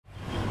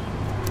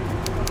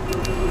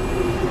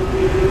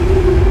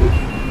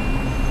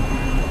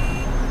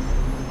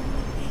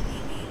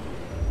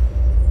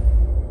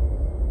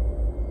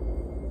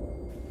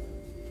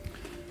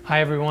Hi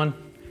everyone,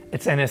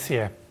 it's Enes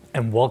here,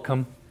 and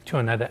welcome to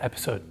another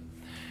episode.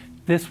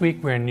 This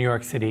week we're in New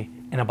York City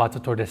and about to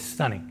tour this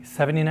stunning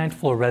 79th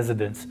floor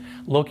residence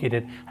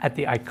located at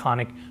the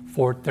iconic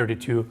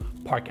 432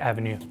 Park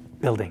Avenue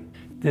building.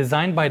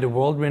 Designed by the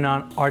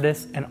world-renowned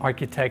artist and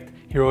architect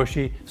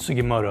Hiroshi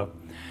Sugimoto,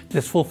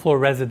 this full-floor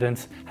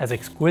residence has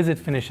exquisite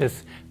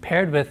finishes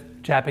paired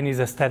with Japanese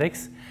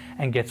aesthetics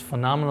and gets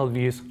phenomenal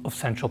views of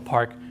Central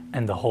Park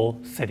and the whole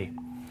city.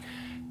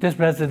 This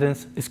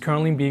residence is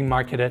currently being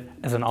marketed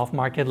as an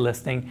off-market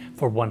listing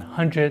for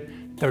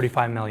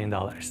 $135 million.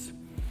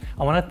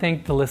 I want to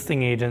thank the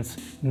listing agents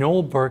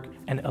Noel, Berk,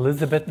 and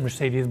Elizabeth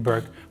Mercedes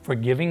Berk for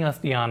giving us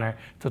the honor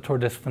to tour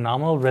this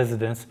phenomenal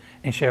residence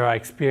and share our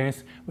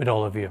experience with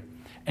all of you.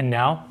 And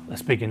now,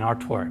 let's begin our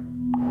tour.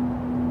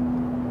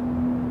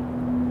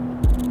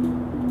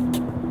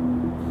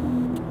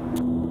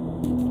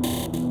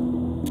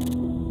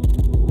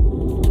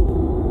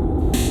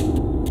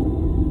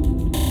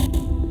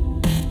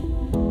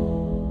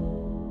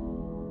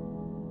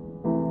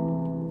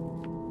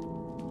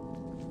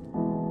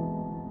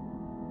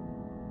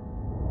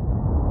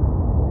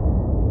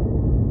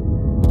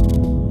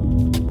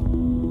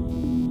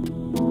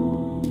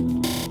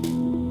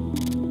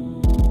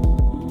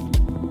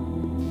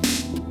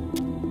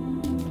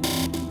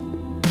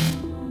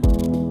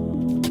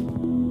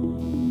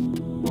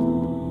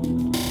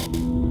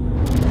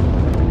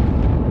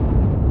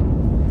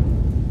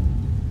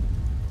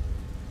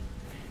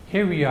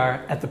 Here we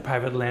are at the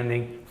private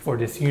landing for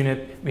this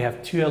unit. We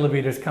have two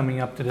elevators coming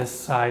up to this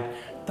side,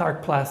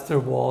 dark plaster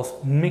walls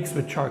mixed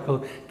with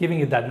charcoal, giving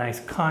it that nice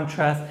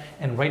contrast.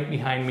 And right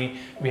behind me,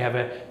 we have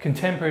a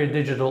contemporary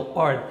digital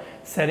art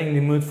setting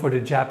the mood for the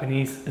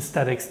Japanese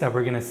aesthetics that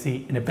we're gonna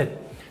see in a bit.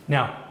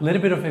 Now, a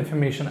little bit of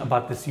information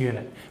about this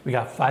unit. We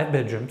got 5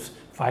 bedrooms,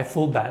 5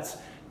 full baths,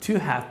 2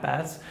 half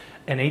baths,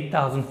 and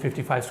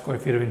 8,055 square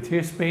feet of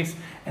interior space.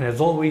 And as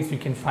always, you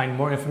can find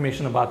more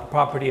information about the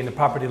property and the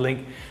property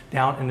link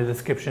down in the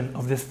description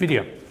of this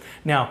video.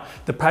 Now,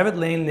 the private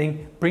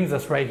landing brings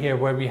us right here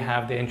where we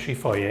have the entry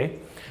foyer.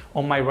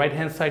 On my right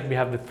hand side, we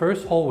have the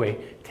first hallway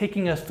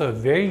taking us to a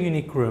very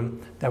unique room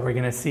that we're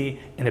gonna see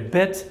in a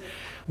bit.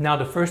 Now,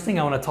 the first thing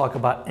I wanna talk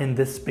about in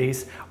this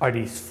space are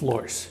these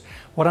floors.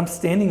 What I'm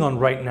standing on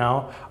right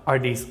now are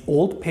these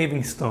old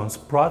paving stones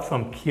brought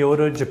from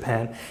Kyoto,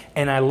 Japan,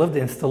 and I love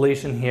the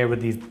installation here with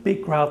these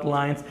big grout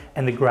lines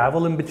and the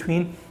gravel in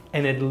between,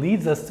 and it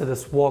leads us to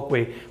this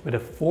walkway with a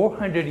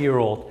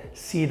 400-year-old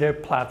cedar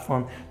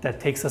platform that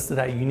takes us to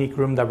that unique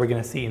room that we're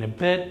gonna see in a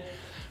bit.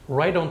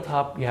 Right on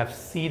top, you have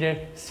cedar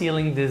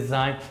ceiling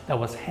design that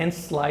was hand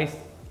sliced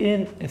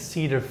in a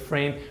cedar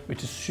frame,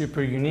 which is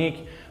super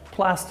unique.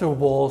 Plaster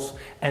walls,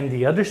 and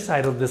the other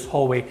side of this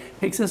hallway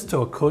takes us to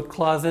a coat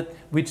closet,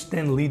 which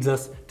then leads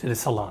us to the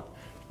salon.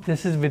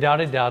 This is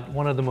without a doubt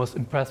one of the most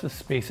impressive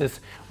spaces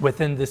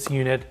within this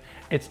unit.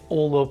 It's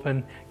all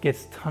open,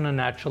 gets a ton of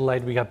natural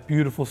light. We got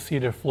beautiful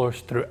cedar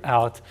floors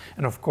throughout,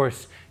 and of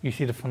course you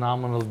see the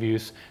phenomenal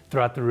views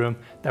throughout the room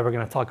that we're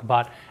going to talk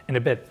about in a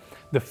bit.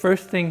 The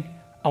first thing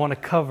I want to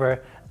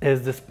cover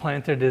is this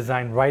planter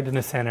design right in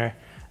the center,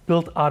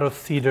 built out of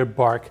cedar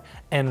bark,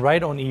 and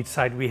right on each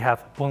side we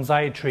have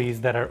bonsai trees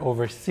that are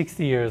over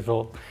 60 years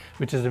old,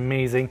 which is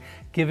amazing,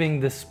 giving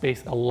this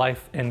space a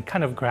life and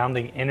kind of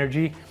grounding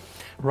energy.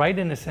 Right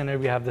in the center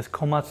we have this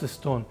komatsu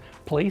stone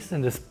placed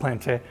in this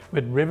planter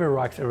with river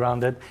rocks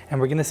around it, and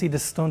we're going to see the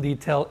stone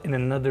detail in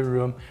another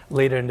room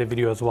later in the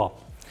video as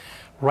well.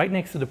 Right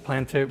next to the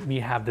planter we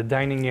have the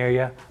dining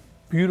area.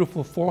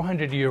 Beautiful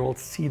 400-year-old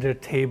cedar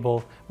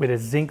table with a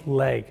zinc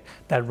leg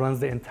that runs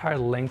the entire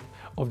length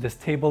of this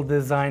table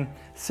design.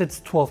 Sits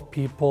 12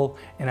 people,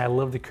 and I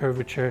love the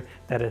curvature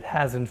that it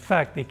has. In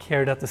fact, they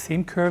carried out the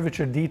same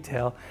curvature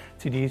detail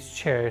to these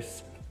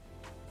chairs,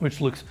 which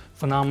looks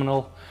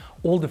phenomenal.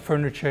 All the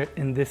furniture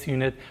in this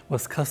unit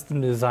was custom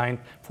designed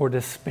for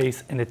this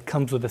space, and it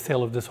comes with the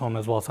sale of this home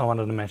as well, so I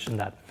wanted to mention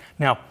that.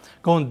 Now,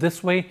 going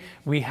this way,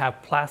 we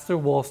have plaster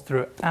walls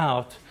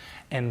throughout,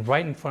 and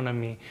right in front of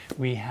me,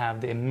 we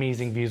have the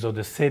amazing views of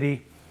the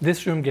city.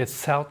 This room gets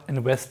south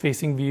and west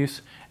facing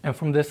views, and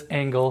from this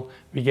angle,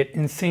 we get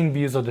insane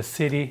views of the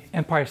city,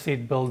 Empire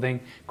State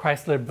Building,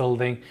 Chrysler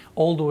Building,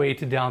 all the way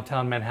to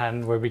downtown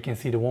Manhattan where we can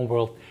see the One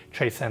World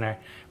Trade Center,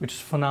 which is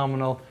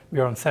phenomenal. We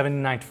are on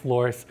 79th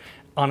floors.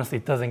 Honestly,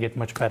 it doesn't get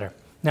much better.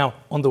 Now,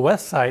 on the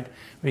west side,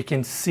 we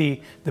can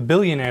see the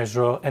Billionaires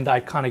Row and the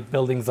iconic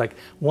buildings like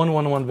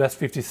 111 West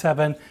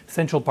 57,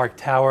 Central Park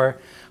Tower,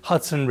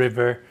 Hudson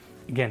River.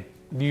 Again,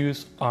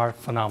 views are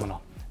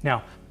phenomenal.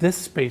 Now, this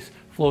space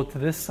flows to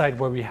this side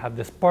where we have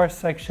this bar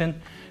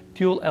section,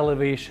 dual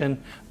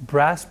elevation,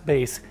 brass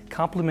base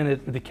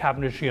complemented with the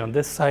cabinetry on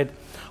this side,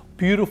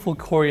 beautiful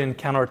Korean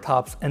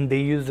countertops, and they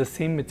use the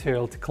same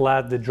material to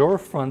clad the drawer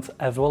fronts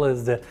as well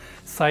as the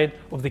side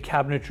of the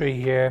cabinetry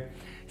here.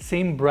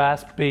 Same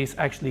brass base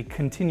actually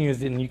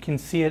continues, and you can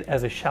see it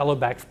as a shallow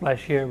backsplash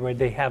here where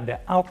they have the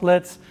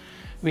outlets.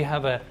 We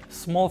have a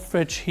small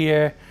fridge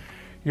here,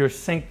 your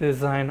sink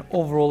design,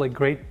 overall a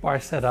great bar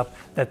setup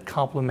that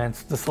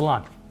complements the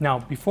salon. Now,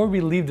 before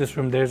we leave this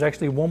room, there's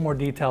actually one more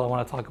detail I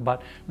want to talk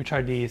about, which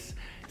are these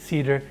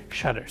cedar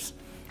shutters.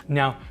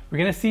 Now, we're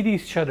going to see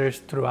these shutters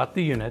throughout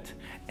the unit,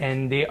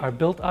 and they are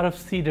built out of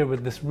cedar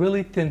with this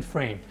really thin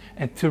frame.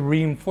 And to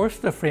reinforce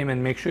the frame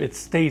and make sure it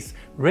stays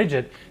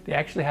rigid, they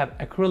actually have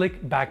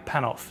acrylic back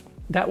panels.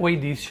 That way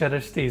these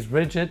shutters stays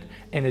rigid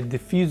and it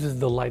diffuses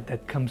the light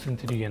that comes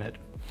into the unit.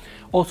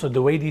 Also,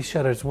 the way these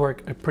shutters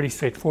work are pretty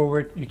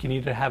straightforward. You can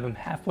either have them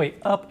halfway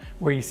up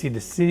where you see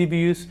the city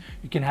views,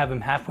 you can have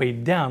them halfway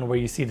down where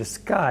you see the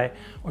sky,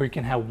 or you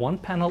can have one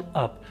panel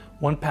up,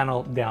 one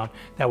panel down.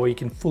 That way you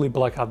can fully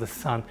block out the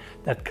sun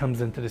that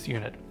comes into this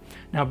unit.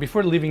 Now,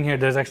 before leaving here,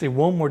 there's actually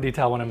one more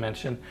detail I want to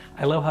mention.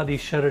 I love how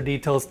these shutter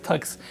details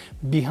tucks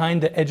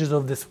behind the edges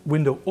of this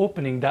window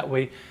opening. That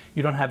way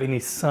you don't have any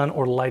sun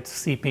or light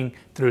seeping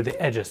through the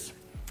edges.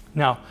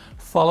 Now,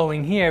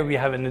 following here, we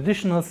have an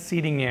additional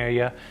seating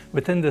area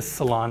within this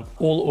salon,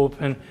 all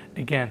open.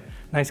 Again,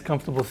 nice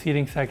comfortable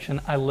seating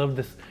section. I love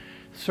this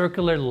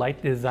circular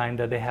light design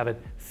that they have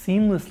it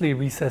seamlessly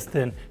recessed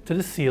in to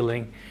the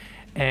ceiling.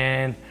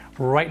 And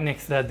right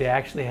next to that, they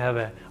actually have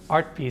an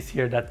art piece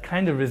here that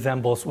kind of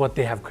resembles what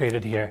they have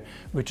created here,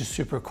 which is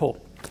super cool.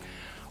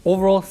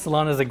 Overall,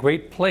 salon is a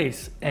great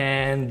place,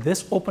 and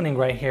this opening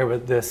right here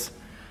with this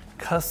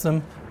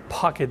custom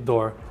pocket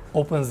door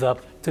opens up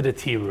to the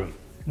tea room.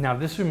 Now,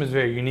 this room is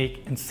very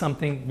unique and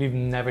something we've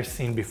never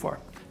seen before.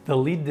 The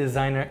lead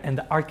designer and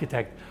the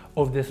architect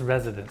of this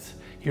residence,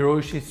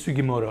 Hiroshi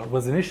Sugimoto,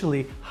 was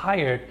initially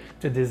hired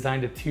to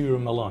design the tea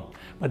room alone.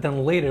 But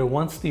then later,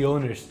 once the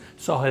owners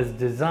saw his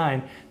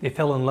design, they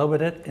fell in love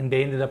with it and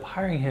they ended up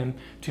hiring him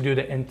to do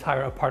the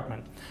entire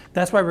apartment.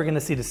 That's why we're going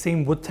to see the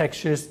same wood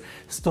textures,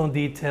 stone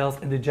details,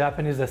 and the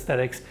Japanese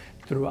aesthetics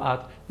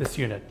throughout this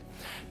unit.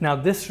 Now,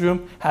 this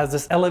room has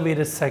this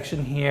elevated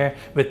section here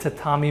with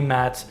tatami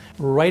mats.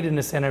 Right in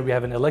the center, we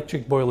have an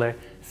electric boiler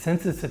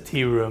since it's a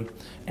tea room.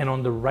 And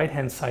on the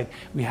right-hand side,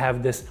 we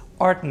have this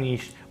art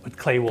niche with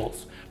clay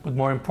walls. But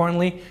more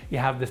importantly, you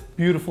have this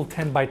beautiful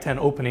 10 by 10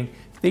 opening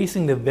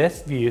facing the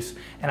west views.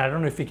 And I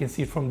don't know if you can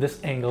see it from this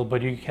angle,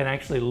 but you can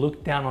actually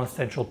look down on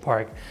Central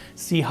Park,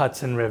 see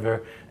Hudson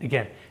River.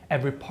 Again,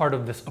 every part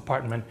of this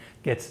apartment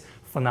gets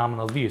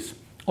phenomenal views.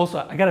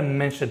 Also, I gotta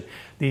mention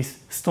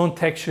these stone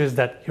textures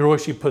that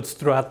Hiroshi puts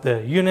throughout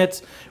the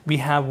units. We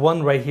have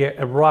one right here,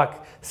 a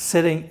rock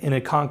sitting in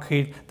a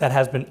concrete that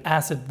has been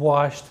acid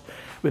washed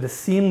with a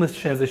seamless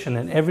transition.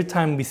 And every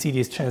time we see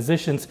these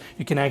transitions,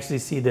 you can actually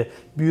see the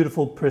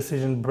beautiful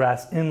precision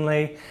brass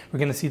inlay. We're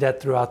gonna see that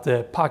throughout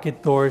the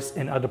pocket doors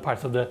and other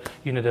parts of the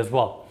unit as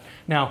well.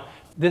 Now,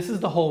 this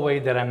is the hallway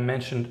that I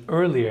mentioned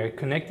earlier,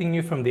 connecting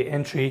you from the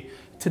entry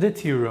to the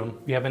tea room.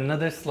 We have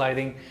another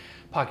sliding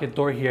pocket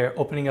door here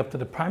opening up to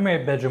the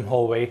primary bedroom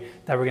hallway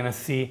that we're gonna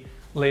see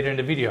later in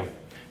the video.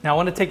 Now, I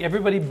wanna take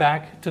everybody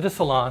back to the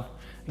salon.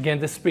 Again,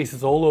 this space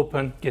is all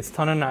open, gets a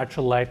ton of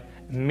natural light,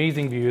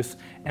 amazing views.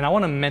 And I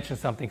wanna mention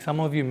something. Some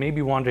of you may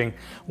be wondering,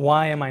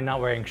 why am I not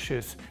wearing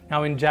shoes?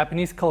 Now, in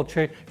Japanese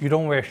culture, you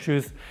don't wear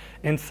shoes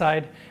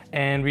inside,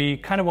 and we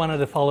kind of wanted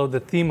to follow the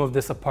theme of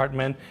this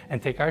apartment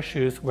and take our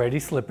shoes, wear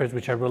these slippers,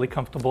 which are really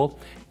comfortable,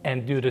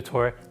 and do the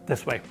tour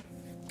this way.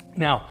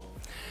 Now,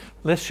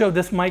 let's show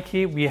this mic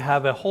key. We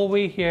have a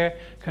hallway here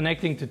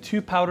connecting to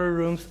two powder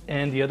rooms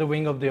and the other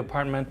wing of the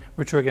apartment,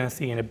 which we're gonna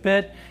see in a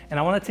bit. And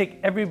I wanna take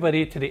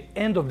everybody to the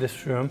end of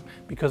this room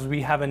because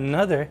we have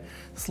another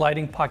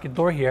sliding pocket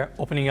door here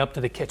opening up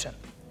to the kitchen.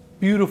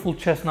 Beautiful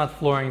chestnut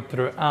flooring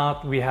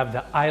throughout. We have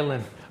the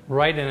island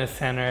right in the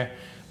center.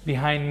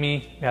 Behind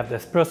me, we have the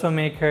espresso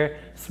maker,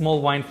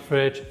 small wine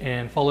fridge,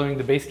 and following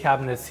the base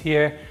cabinets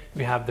here,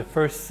 we have the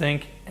first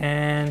sink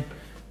and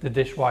the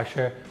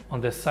dishwasher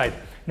on this side.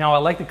 Now, I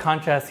like the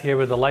contrast here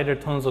with the lighter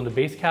tones on the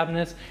base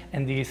cabinets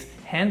and these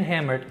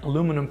hand-hammered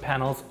aluminum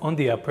panels on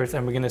the uppers,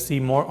 and we're gonna see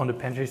more on the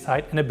pantry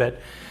side in a bit.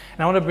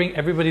 And I wanna bring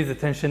everybody's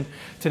attention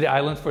to the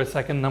islands for a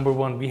second. Number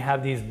one, we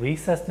have these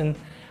recessed in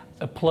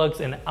plugs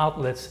and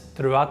outlets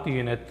throughout the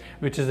unit,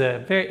 which is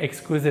a very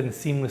exquisite and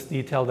seamless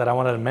detail that I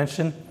wanted to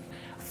mention.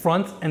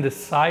 Front and the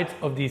sides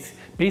of these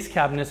base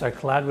cabinets are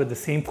clad with the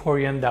same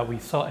corian that we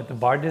saw at the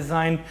bar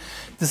design.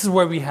 This is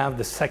where we have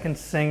the second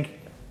sink,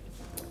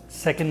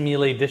 second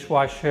Miele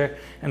dishwasher,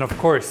 and of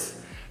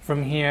course,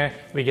 from here,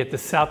 we get the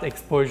south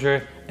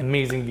exposure,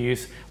 amazing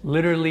views.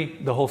 Literally,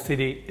 the whole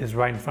city is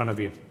right in front of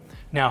you.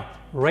 Now,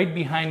 right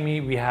behind me,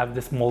 we have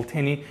this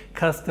Molteni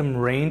custom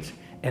range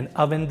and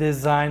oven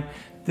design.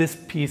 This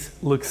piece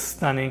looks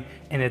stunning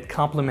and it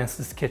complements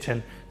this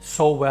kitchen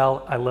so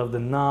well. I love the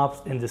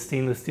knobs and the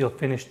stainless steel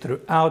finish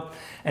throughout.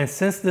 And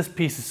since this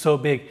piece is so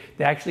big,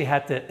 they actually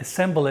had to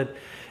assemble it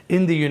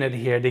in the unit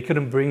here. They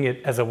couldn't bring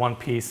it as a one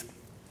piece,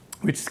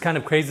 which is kind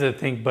of crazy to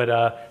think, but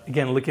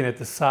again, looking at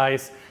the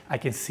size, I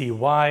can see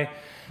why.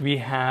 We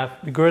have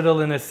the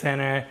griddle in the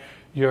center,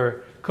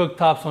 your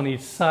cooktops on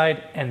each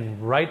side, and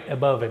right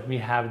above it, we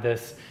have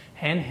this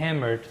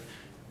hand-hammered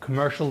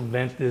commercial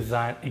vent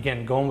design,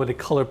 again, going with the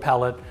color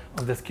palette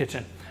of this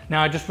kitchen.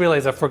 Now I just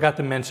realized I forgot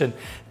to mention,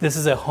 this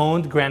is a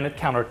honed granite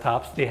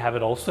countertops. They have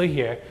it also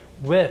here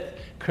with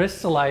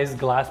crystallized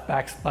glass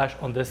backsplash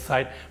on this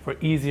side for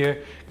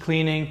easier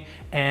cleaning.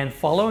 And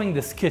following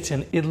this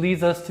kitchen, it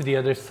leads us to the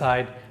other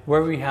side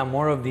where we have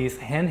more of these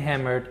hand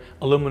hammered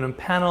aluminum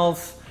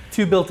panels,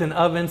 2 built-in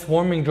ovens,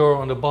 warming drawer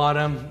on the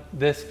bottom.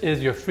 This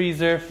is your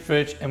freezer,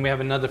 fridge, and we have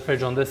another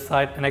fridge on this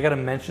side. And I gotta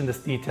mention this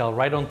detail,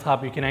 right on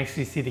top you can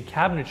actually see the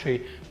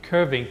cabinetry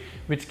curving,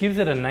 which gives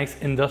it a nice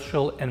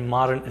industrial and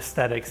modern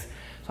aesthetics.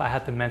 So I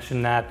had to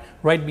mention that.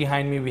 Right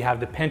behind me we have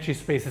the pantry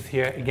spaces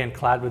here, again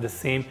clad with the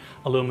same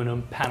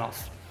aluminum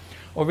panels.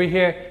 Over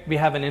here we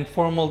have an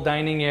informal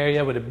dining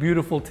area with a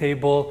beautiful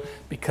table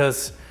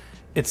because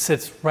it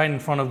sits right in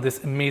front of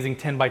this amazing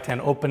 10 by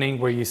 10 opening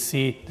where you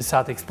see the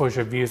south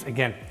exposure views.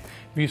 Again,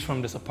 views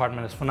from this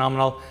apartment is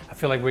phenomenal. I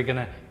feel like we're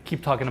gonna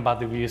keep talking about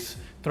the views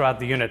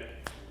throughout the unit.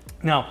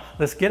 Now,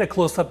 let's get a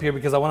close up here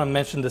because I wanna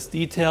mention this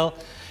detail.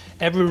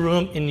 Every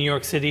room in New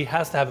York City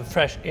has to have a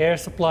fresh air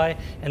supply,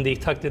 and they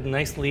tucked it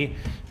nicely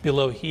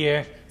below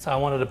here. So I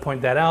wanted to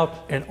point that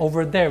out. And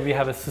over there, we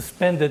have a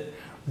suspended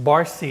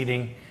bar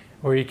seating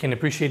where you can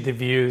appreciate the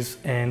views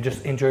and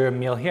just enjoy your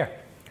meal here.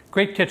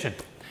 Great kitchen.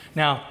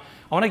 Now,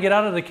 I want to get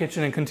out of the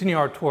kitchen and continue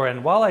our tour.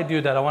 And while I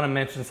do that, I want to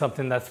mention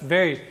something that's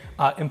very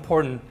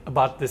important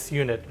about this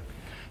unit.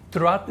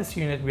 Throughout this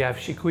unit, we have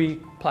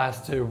shikui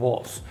plaster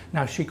walls.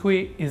 Now,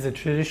 shikui is a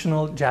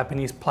traditional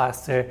Japanese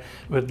plaster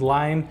with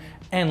lime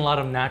and a lot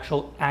of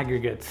natural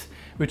aggregates,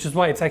 which is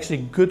why it's actually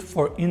good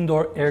for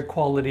indoor air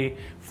quality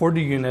for the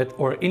unit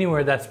or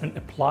anywhere that's been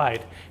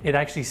applied. It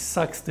actually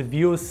sucks the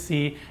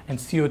VOC and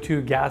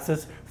CO2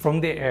 gases from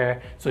the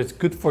air, so it's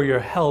good for your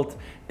health.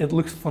 It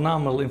looks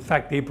phenomenal. In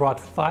fact, they brought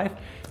 5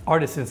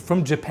 artisans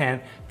from Japan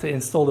to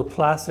install the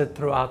plaster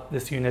throughout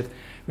this unit,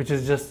 which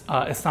is just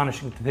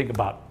astonishing to think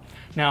about.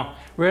 Now,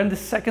 we're in the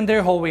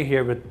secondary hallway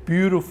here with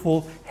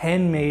beautiful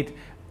handmade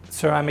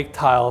ceramic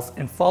tiles,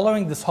 and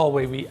following this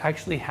hallway we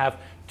actually have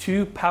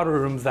 2 powder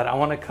rooms that I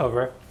want to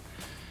cover.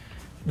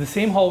 The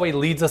same hallway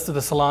leads us to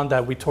the salon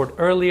that we toured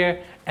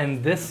earlier,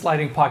 and this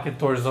sliding pocket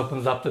doors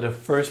opens up to the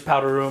first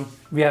powder room.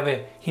 We have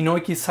a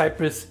Hinoki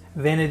cypress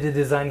vanity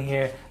design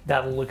here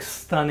that looks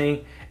stunning.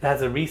 It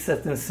has a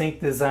recessed and sink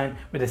design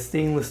with a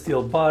stainless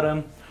steel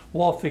bottom,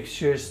 wall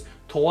fixtures,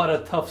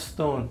 Tawada tough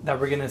stone that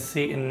we're gonna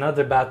see in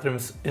other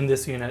bathrooms in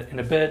this unit in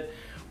a bit.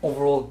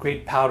 Overall,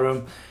 great powder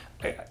room.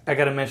 I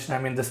gotta mention, I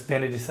mean, this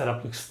vanity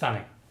setup looks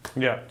stunning.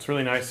 Yeah, it's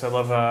really nice. I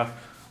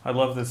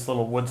love this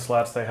little wood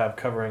slats they have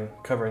covering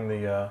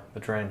the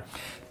drain.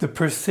 The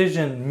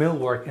precision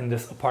millwork in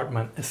this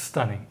apartment is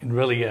stunning. It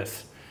really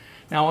is.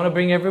 Now I want to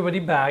bring everybody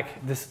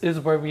back. This is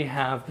where we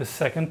have the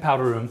second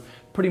powder room,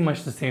 pretty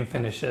much the same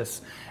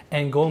finishes.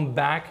 And going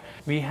back,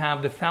 we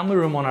have the family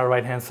room on our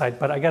right hand side,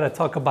 but I gotta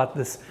talk about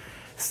this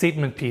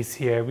statement piece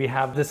here. We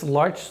have this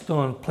large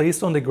stone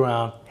placed on the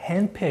ground,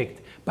 handpicked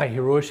by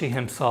Hiroshi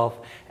himself,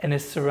 and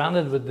is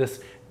surrounded with this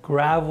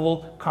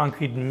gravel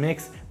concrete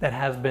mix that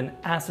has been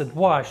acid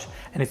washed.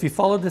 And if you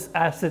follow this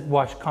acid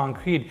wash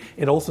concrete,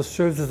 it also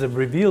serves as a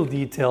reveal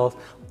details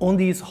on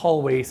these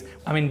hallways.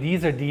 I mean,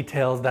 these are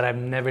details that I've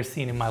never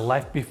seen in my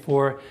life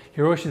before.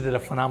 Hiroshi did a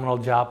phenomenal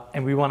job,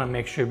 and we want to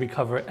make sure we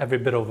cover every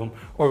bit of them,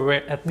 or we're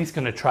at least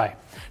going to try.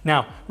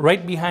 Now,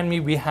 right behind me,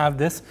 we have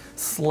this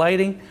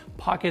sliding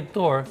pocket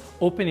door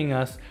opening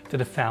us to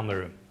the family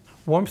room.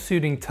 Warm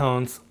soothing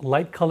tones,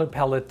 light color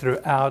palette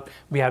throughout.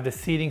 We have the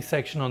seating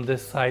section on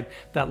this side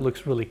that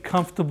looks really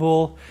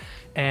comfortable.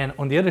 And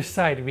on the other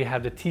side, we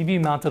have the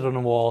TV mounted on the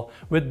wall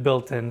with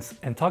built-ins.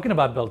 And talking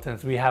about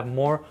built-ins, we have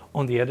more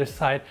on the other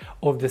side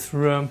of this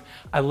room.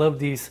 I love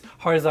these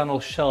horizontal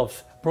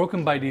shelves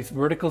broken by these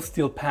vertical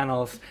steel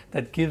panels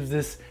that gives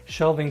this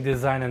shelving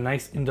design a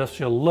nice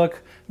industrial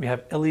look. We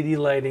have LED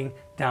lighting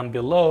down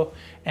below,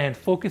 and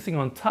focusing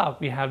on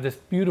top, we have this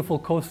beautiful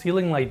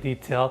co-ceiling light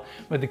detail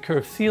with the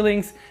curved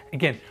ceilings,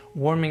 again,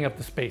 warming up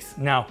the space.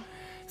 Now,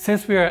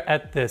 since we are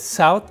at the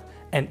south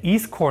and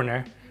east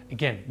corner,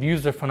 again,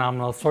 views are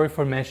phenomenal. Sorry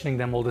for mentioning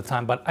them all the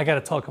time, but I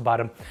gotta talk about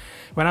them.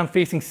 When I'm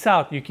facing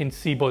south, you can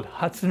see both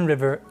Hudson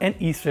River and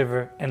East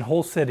River and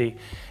whole city.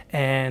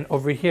 And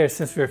over here,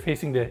 since we're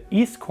facing the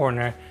east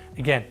corner,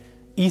 again,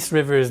 East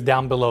River is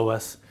down below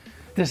us.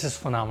 This is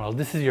phenomenal.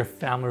 This is your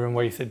family room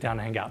where you sit down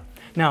and hang out.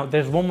 Now,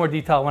 there's one more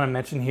detail I want to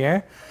mention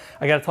here.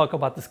 I got to talk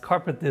about this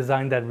carpet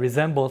design that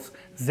resembles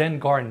Zen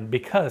garden,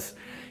 because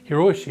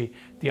Hiroshi,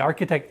 the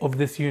architect of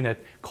this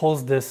unit,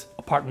 calls this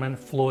apartment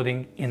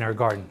floating in our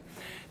garden.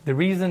 The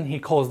reason he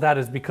calls that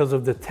is because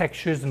of the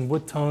textures and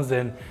wood tones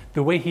and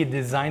the way he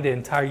designed the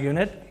entire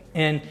unit.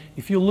 And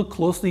if you look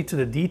closely to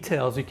the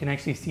details, you can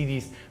actually see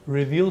these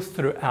reveals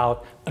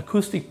throughout,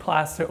 acoustic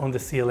plaster on the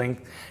ceiling.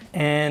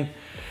 And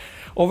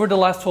over the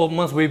last 12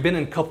 months, we've been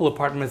in a couple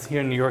apartments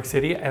here in New York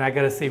City, and I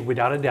gotta say,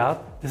 without a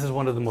doubt, this is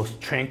one of the most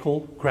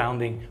tranquil,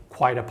 grounding,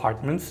 quiet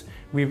apartments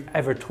we've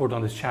ever toured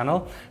on this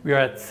channel. We are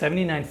at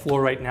 79th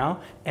floor right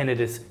now, and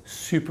it is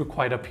super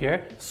quiet up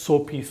here, so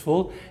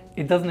peaceful.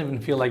 It doesn't even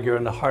feel like you're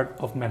in the heart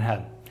of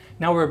Manhattan.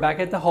 Now we're back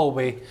at the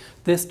hallway.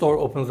 This door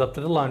opens up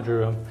to the laundry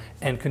room,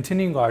 and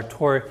continuing our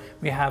tour,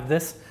 we have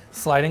this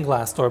sliding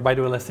glass door. By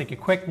the way, let's take a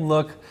quick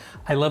look.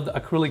 I love the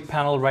acrylic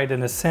panel right in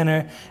the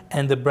center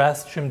and the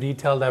brass trim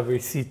detail that we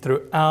see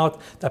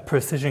throughout, that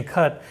precision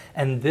cut.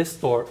 And this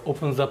door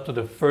opens up to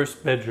the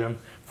first bedroom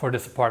for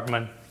this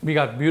apartment. We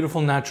got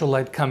beautiful natural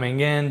light coming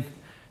in,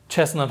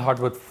 chestnut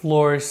hardwood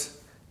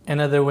floors,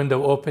 another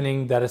window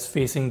opening that is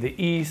facing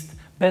the east,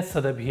 bed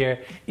setup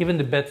here. Even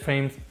the bed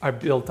frames are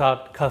built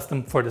out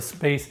custom for the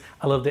space.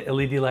 I love the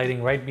LED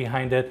lighting right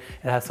behind it.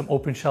 It has some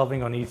open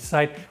shelving on each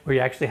side where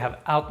you actually have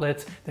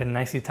outlets. They're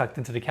nicely tucked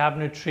into the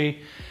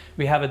cabinetry.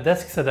 We have a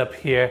desk setup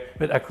here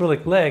with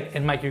acrylic leg,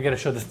 and Mike, you gotta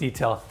show this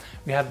detail.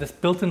 We have this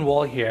built-in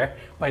wall here.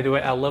 By the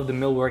way, I love the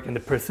millwork and the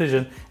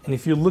precision. And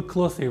if you look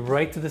closely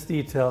right to this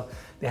detail,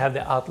 they have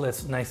the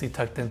outlets nicely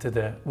tucked into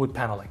the wood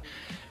paneling.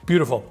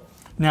 Beautiful.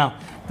 Now,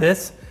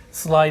 this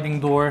sliding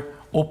door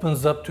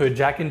opens up to a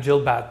Jack and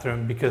Jill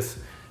bathroom because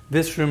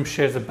this room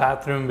shares a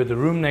bathroom with the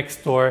room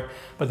next door,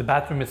 but the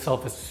bathroom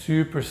itself is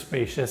super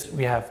spacious.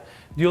 We have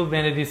dual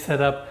vanities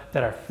set up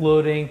that are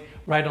floating.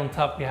 Right on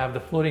top, we have the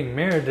floating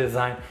mirror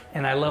design,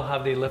 and I love how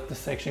they left the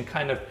section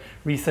kind of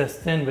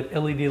recessed in with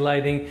LED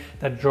lighting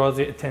that draws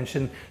your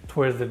attention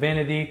towards the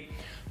vanity.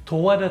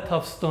 Towada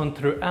tough stone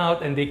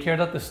throughout, and they carried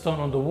out the stone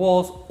on the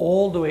walls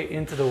all the way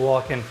into the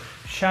walk-in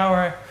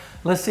shower.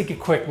 Let's take a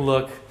quick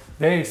look.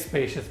 Very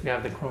spacious. We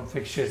have the chrome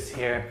fixtures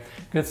here.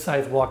 Good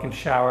sized walk-in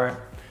shower.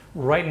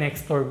 Right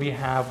next door we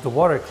have the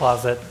water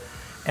closet.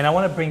 And I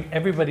want to bring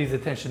everybody's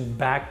attention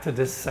back to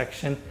this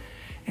section.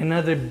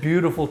 Another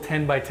beautiful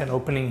 10 by 10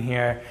 opening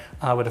here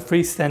with a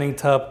freestanding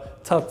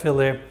tub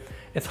filler.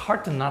 It's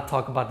hard to not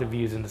talk about the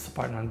views in this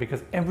apartment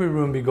because every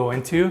room we go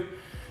into,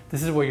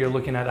 this is what you're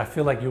looking at. I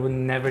feel like you would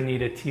never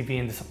need a TV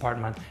in this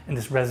apartment, in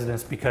this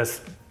residence,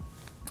 because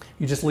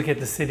you just look at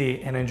the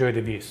city and enjoy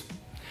the views.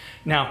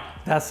 Now,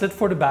 that's it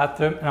for the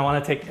bathroom, and I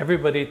want to take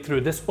everybody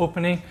through this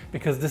opening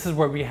because this is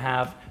where we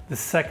have the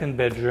second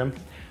bedroom.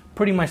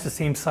 Pretty much the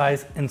same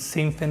size and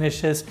same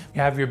finishes.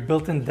 You have your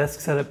built-in desk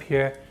setup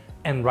here,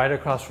 and right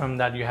across from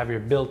that you have your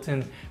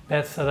built-in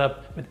bed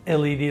setup with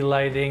LED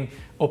lighting,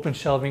 open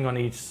shelving on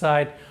each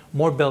side,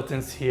 more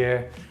built-ins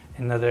here,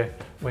 another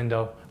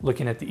window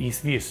looking at the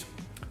east views.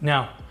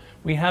 Now,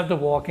 we have the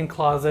walk-in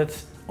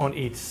closets on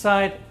each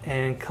side,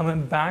 and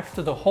coming back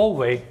to the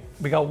hallway,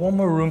 we got one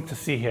more room to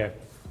see here.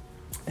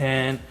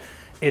 And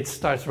it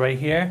starts right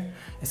here.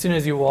 As soon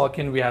as you walk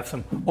in, we have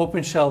some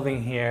open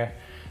shelving here.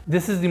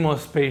 This is the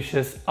most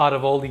spacious out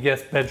of all the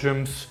guest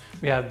bedrooms.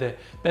 We have the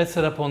bed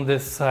set up on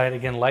this side,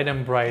 again, light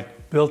and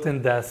bright,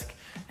 built-in desk.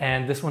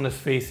 And this one is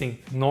facing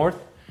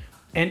north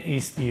and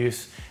east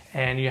views.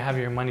 And you have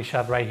your money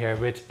shot right here,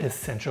 which is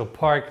Central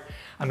Park.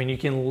 I mean, you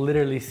can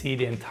literally see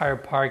the entire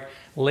park,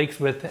 lakes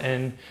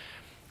within,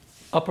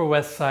 Upper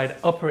West Side,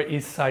 Upper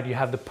East Side. You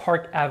have the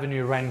Park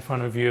Avenue right in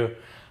front of you.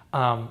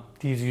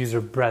 These views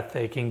are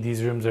breathtaking.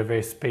 These rooms are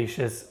very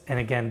spacious. And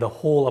again, the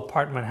whole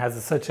apartment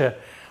has such a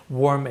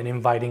warm and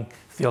inviting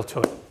feel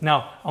to it.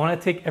 Now, I want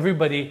to take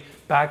everybody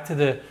back to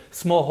the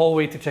small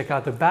hallway to check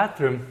out the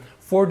bathroom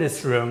for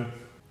this room.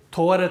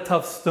 Towada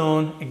tough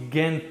stone,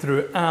 again,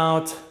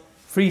 throughout.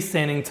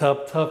 Freestanding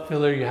tub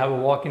filler. You have a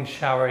walk-in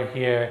shower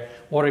here.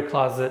 Water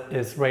closet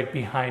is right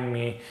behind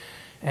me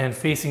and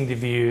facing the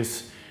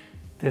views.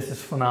 This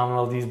is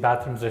phenomenal. These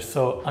bathrooms are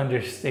so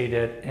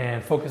understated.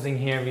 And focusing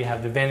here, we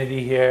have the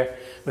vanity here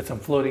with some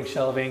floating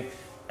shelving,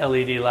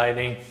 LED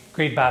lighting,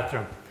 great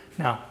bathroom.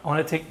 Now, I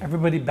want to take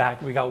everybody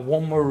back. We got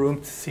one more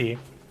room to see.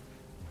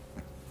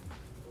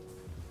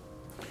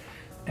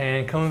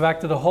 And coming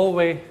back to the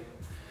hallway,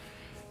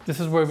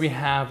 this is where we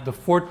have the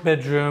fourth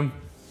bedroom,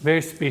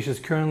 very spacious,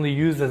 currently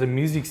used as a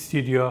music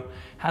studio,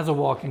 has a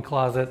walk-in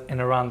closet,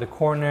 and around the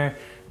corner,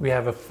 we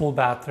have a full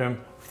bathroom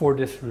for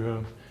this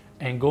room.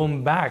 And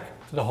going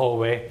back to the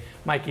hallway,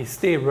 Mikey,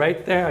 stay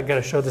right there. I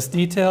gotta show this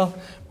detail.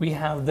 We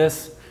have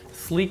this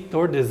sleek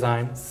door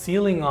design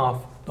sealing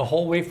off the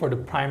hallway for the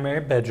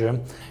primary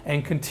bedroom.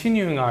 And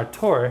continuing our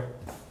tour,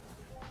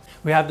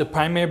 we have the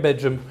primary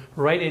bedroom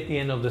right at the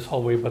end of this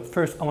hallway. But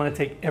first, I wanna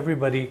take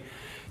everybody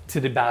to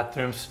the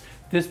bathrooms.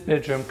 This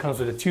bedroom comes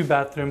with a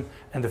 2-bathroom,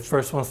 and the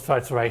first one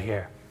starts right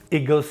here.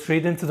 It goes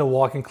straight into the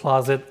walk-in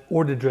closet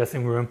or the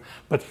dressing room.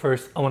 But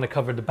first, I want to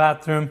cover the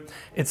bathroom.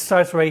 It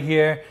starts right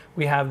here.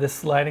 We have this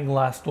sliding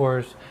glass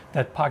doors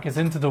that pockets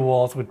into the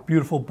walls with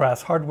beautiful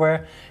brass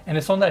hardware. And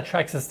it's on that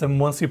track system.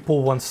 Once you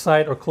pull one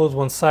side or close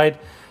one side,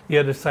 the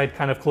other side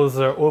kind of closes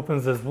or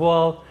opens as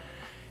well.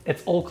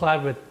 It's all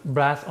clad with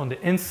brass on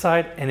the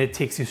inside, and it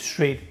takes you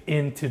straight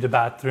into the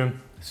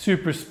bathroom.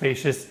 Super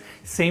spacious.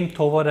 Same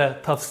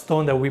Towada tough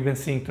stone that we've been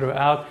seeing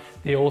throughout.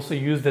 They also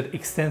used it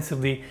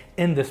extensively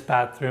in this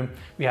bathroom.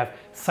 We have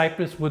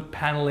cypress wood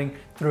paneling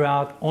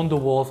throughout on the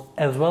walls,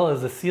 as well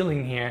as the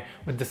ceiling here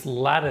with this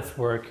lattice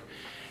work.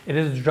 It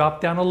is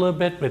dropped down a little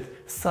bit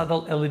with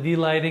subtle LED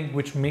lighting,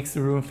 which makes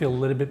the room feel a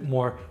little bit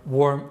more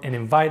warm and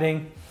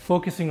inviting.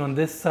 Focusing on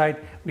this side,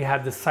 we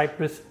have the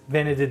cypress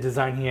vanity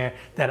design here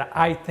that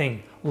I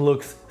think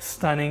looks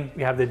stunning.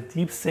 We have the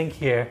deep sink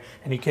here,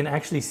 and you can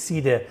actually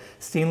see the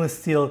stainless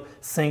steel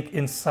sink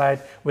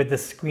inside with the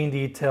screen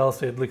detail,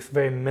 so it looks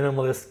very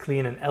minimalist,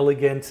 clean, and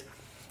elegant.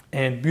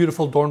 and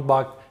beautiful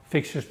Dornbach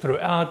fixtures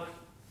throughout.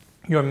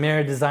 Your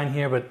mirror design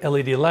here with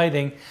LED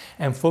lighting,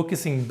 and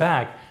focusing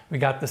back, we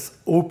got this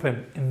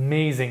open,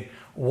 amazing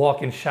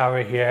walk-in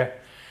shower here.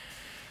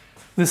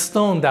 The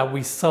stone that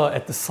we saw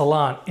at the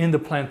salon in the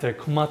planter,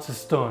 Komatsu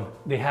stone,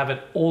 they have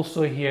it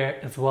also here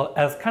as well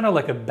as kind of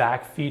like a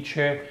back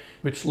feature,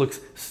 which looks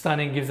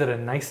stunning, gives it a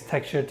nice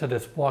texture to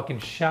this walk-in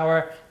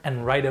shower.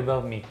 And right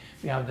above me,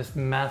 we have this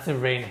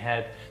massive rain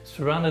head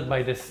surrounded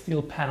by this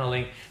steel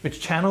paneling, which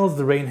channels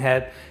the rain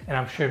head, and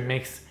I'm sure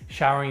makes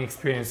showering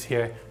experience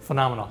here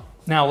phenomenal.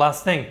 Now,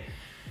 last thing,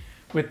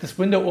 with this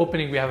window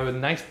opening, we have a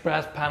nice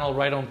brass panel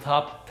right on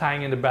top,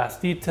 tying in the brass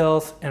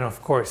details, and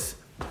of course,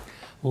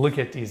 look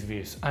at these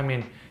views. I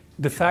mean,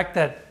 the fact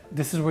that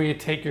this is where you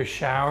take your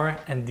shower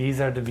and these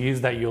are the views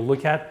that you'll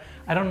look at.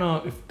 I don't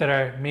know if there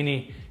are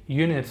many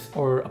units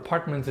or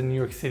apartments in New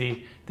York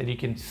City that you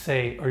can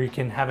say, or you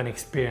can have an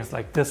experience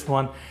like this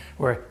one,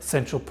 where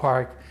Central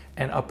Park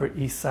and Upper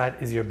East Side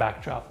is your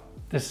backdrop.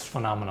 This is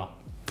phenomenal.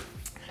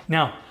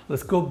 Now,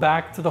 let's go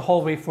back to the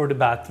hallway for the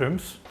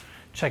bathrooms.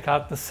 Check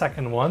out the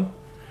second one.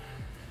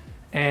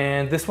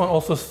 And this one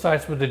also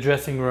starts with the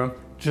dressing room,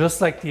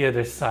 just like the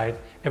other side.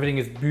 Everything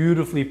is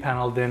beautifully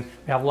paneled in.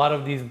 We have a lot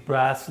of these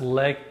brass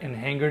leg and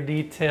hanger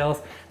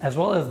details, as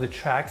well as the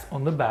tracks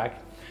on the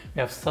back. We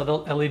have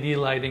subtle LED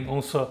lighting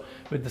also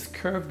with this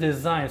curved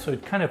design, so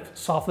it kind of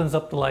softens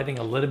up the lighting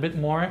a little bit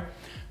more.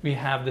 We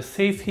have the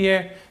safe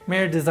here,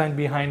 mirror design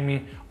behind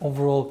me.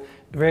 Overall,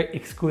 very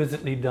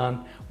exquisitely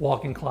done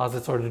walk-in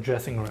closets or the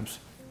dressing rooms.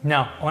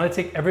 Now, I want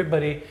to take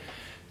everybody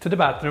to the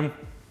bathroom.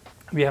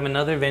 We have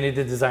another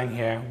vanity design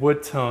here,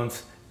 wood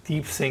tones,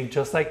 deep sink,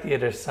 just like the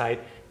other side.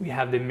 We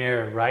have the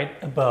mirror right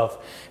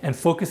above, and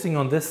focusing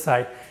on this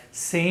side,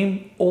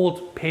 same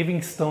old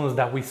paving stones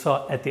that we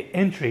saw at the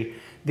entry,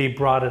 they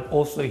brought it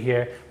also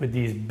here with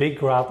these big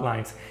grout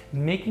lines,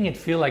 making it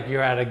feel like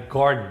you're at a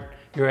garden.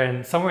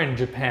 You're somewhere in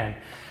Japan.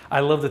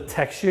 I love the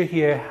texture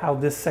here, how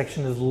this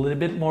section is a little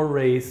bit more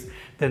raised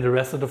than the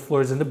rest of the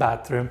floors in the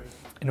bathroom.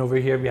 And over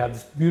here we have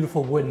this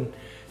beautiful wooden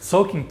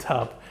soaking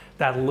tub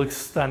that looks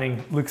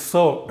stunning, looks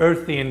so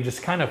earthy and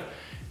just kind of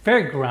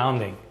very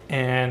grounding,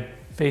 and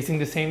facing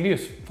the same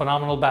views.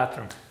 Phenomenal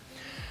bathroom.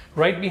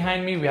 Right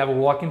behind me, we have a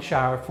walk-in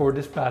shower for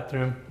this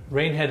bathroom,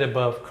 rain head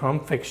above, chrome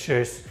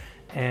fixtures,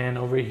 and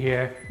over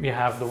here we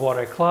have the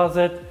water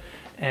closet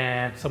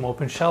and some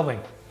open shelving.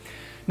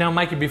 Now,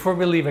 Mikey, before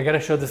we leave, I gotta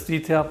show this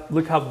detail.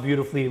 Look how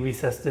beautifully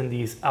recessed in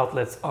these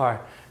outlets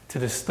are to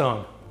the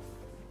stone.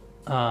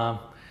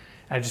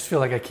 I just feel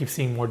like I keep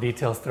seeing more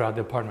details throughout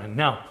the apartment.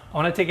 Now, I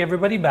wanna take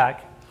everybody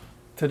back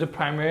to the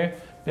primary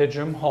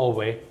bedroom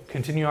hallway,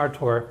 continue our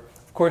tour.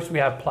 Of course, we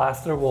have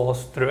plaster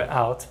walls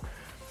throughout.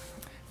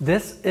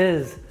 This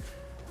is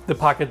the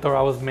pocket door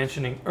I was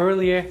mentioning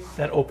earlier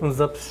that opens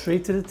up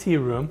straight to the tea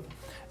room,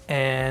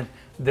 and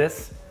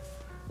this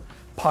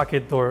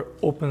pocket door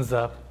opens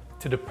up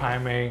to the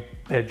primary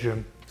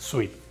bedroom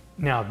suite.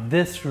 Now,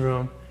 this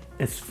room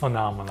is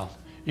phenomenal.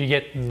 You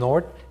get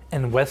north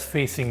and west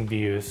facing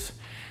views.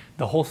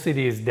 The whole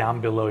city is down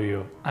below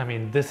you. I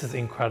mean, this is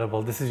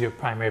incredible. This is your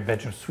primary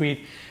bedroom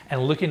suite.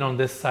 And looking on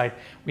this side,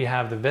 we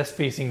have the west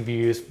facing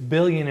views,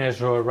 Billionaire's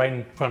Row right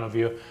in front of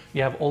you.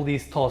 You have all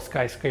these tall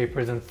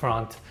skyscrapers in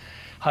front,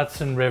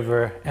 Hudson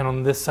River. And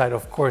on this side,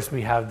 of course,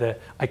 we have the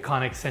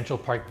iconic Central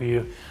Park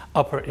view,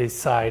 Upper East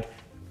Side.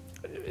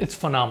 It's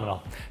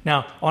phenomenal.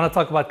 Now, I want to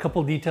talk about a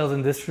couple details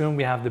in this room.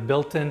 We have the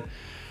built-in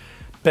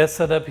bed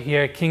setup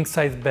here, king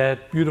size bed,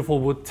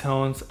 beautiful wood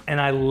tones, and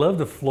I love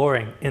the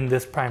flooring in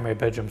this primary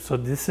bedroom. So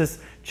this is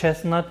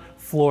chestnut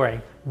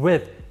flooring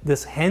with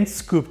this hand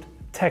scooped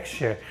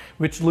texture,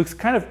 which looks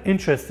kind of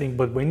interesting,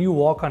 but when you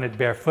walk on it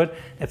barefoot,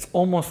 it's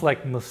almost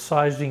like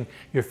massaging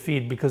your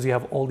feet because you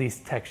have all these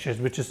textures,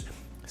 which is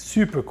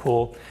super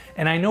cool.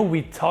 And I know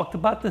we talked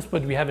about this,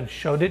 but we haven't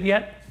showed it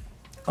yet.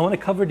 I want to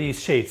cover these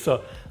shades.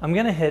 So I'm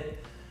going to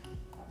hit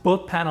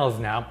both panels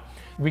now.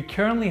 We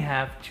currently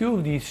have two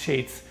of these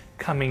shades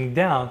coming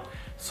down,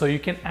 so you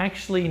can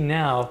actually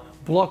now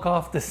block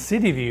off the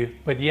city view,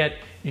 but yet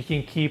you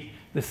can keep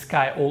the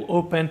sky all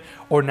open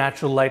or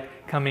natural light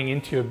coming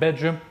into your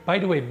bedroom. By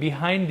the way,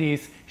 behind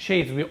these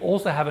shades, we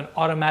also have an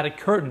automatic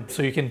curtain,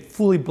 so you can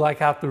fully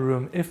black out the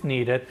room if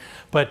needed.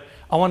 But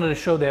I wanted to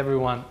show to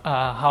everyone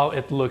how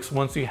it looks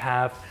once you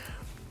have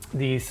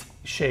these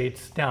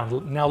shades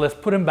down. Now let's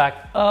put them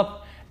back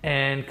up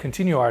and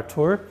continue our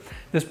tour.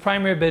 This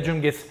primary bedroom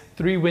gets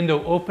 3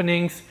 window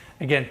openings.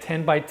 Again,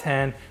 10 by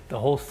 10, the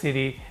whole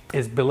city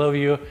is below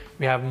you.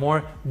 We have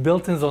more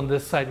built-ins on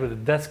this side with a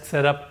desk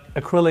setup,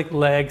 acrylic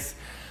legs,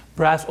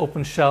 brass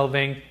open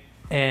shelving,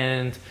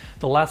 and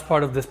the last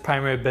part of this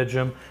primary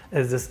bedroom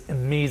is this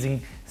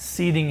amazing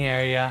seating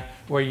area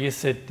where you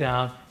sit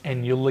down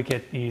and you look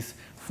at these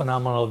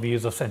phenomenal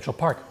views of Central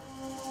Park.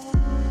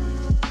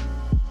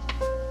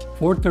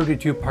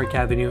 432 Park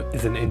Avenue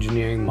is an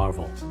engineering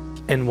marvel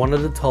and one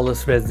of the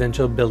tallest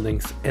residential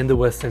buildings in the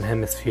Western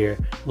Hemisphere,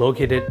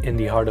 located in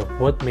the heart of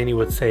what many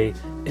would say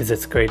is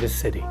its greatest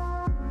city.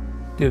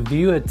 The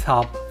view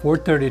atop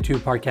 432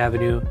 Park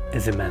Avenue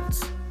is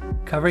immense.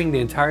 covering the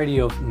entirety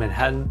of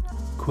Manhattan,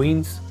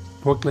 Queens,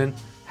 Brooklyn,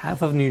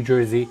 half of New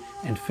Jersey,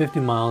 and 50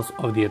 miles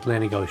of the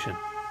Atlantic Ocean.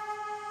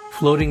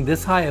 Floating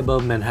this high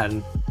above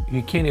Manhattan,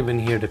 you can't even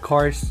hear the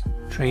cars,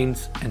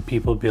 trains, and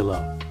people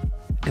below.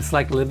 It's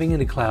like living in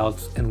the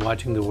clouds and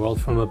watching the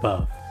world from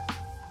above.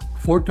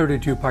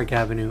 432 Park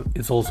Avenue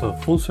is also a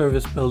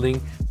full-service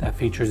building that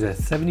features a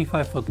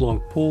 75-foot-long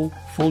pool,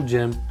 full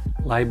gym,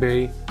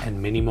 library,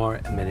 and many more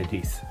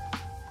amenities.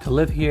 To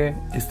live here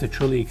is to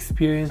truly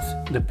experience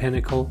the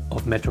pinnacle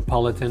of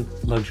metropolitan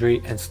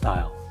luxury and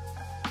style.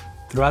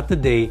 Throughout the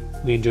day,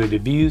 we enjoy the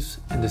views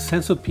and the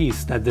sense of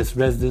peace that this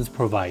residence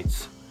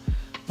provides.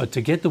 But to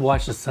get to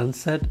watch the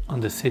sunset on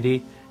the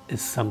city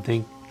is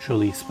something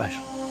truly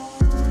special.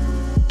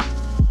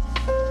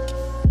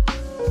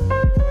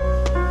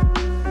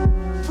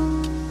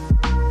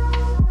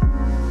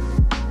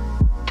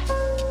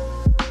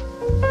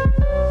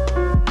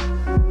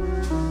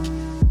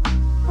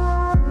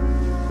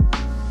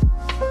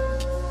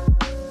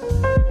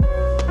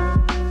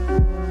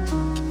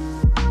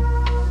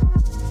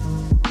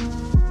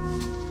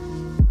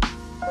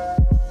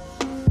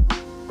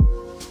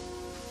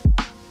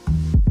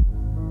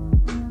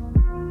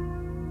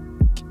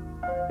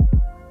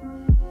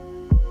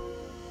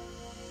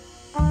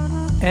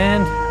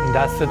 And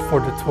that's it for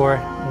the tour.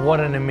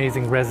 What an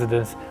amazing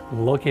residence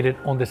located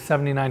on the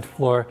 79th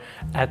floor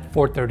at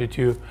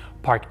 432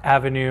 Park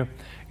Avenue.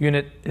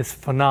 Unit is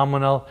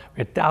phenomenal.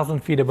 We're 1,000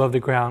 feet above the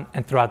ground,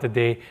 and throughout the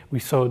day we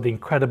saw the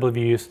incredible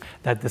views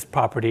that this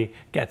property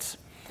gets.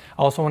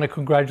 I also want to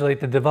congratulate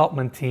the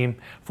development team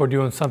for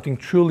doing something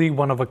truly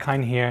one of a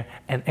kind here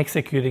and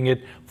executing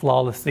it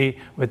flawlessly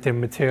with their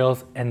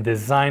materials and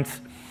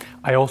designs.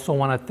 I also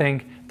want to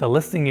thank the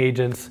listing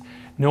agents,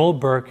 Noel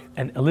Berk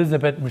and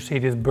Elizabeth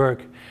Mercedes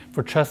Berk,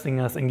 for trusting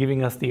us and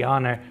giving us the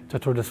honor to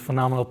tour this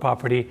phenomenal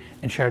property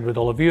and share it with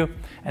all of you.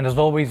 And as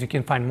always, you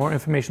can find more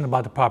information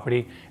about the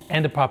property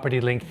and the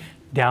property link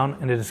down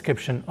in the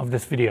description of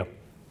this video.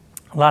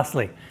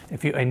 Lastly,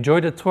 if you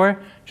enjoyed the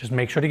tour, just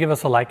make sure to give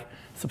us a like,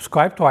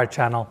 subscribe to our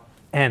channel,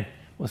 and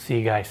we'll see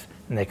you guys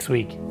next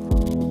week.